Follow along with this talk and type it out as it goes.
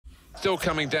Still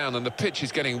coming down, and the pitch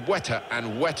is getting wetter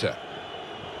and wetter.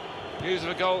 News of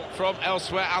a goal from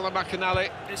elsewhere, Alan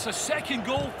McInally. It's a second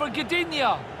goal for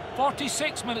Gdynia.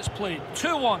 46 minutes played,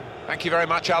 2-1. Thank you very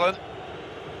much, Alan.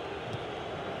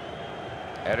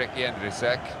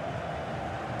 Jendrisek.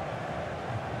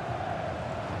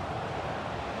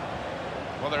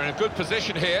 Well, they're in a good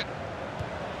position here.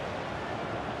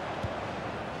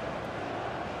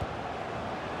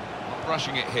 Not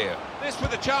rushing it here. This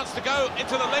with a chance to go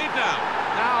into the lead now.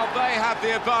 Now they have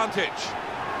the advantage.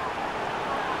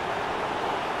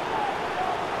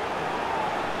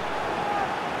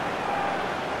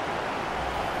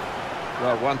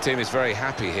 Well, one team is very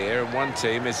happy here and one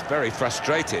team is very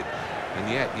frustrated.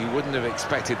 And yet you wouldn't have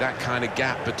expected that kind of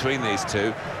gap between these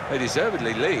two. They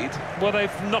deservedly lead. Well,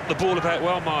 they've knocked the ball about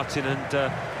well, Martin, and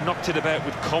knocked it about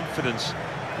with confidence.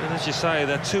 And as you say,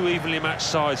 they're two evenly matched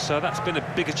sides, so that's been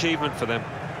a big achievement for them.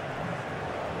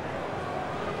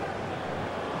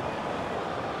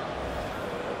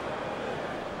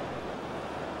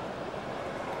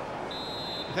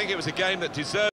 I think it was a game that deserved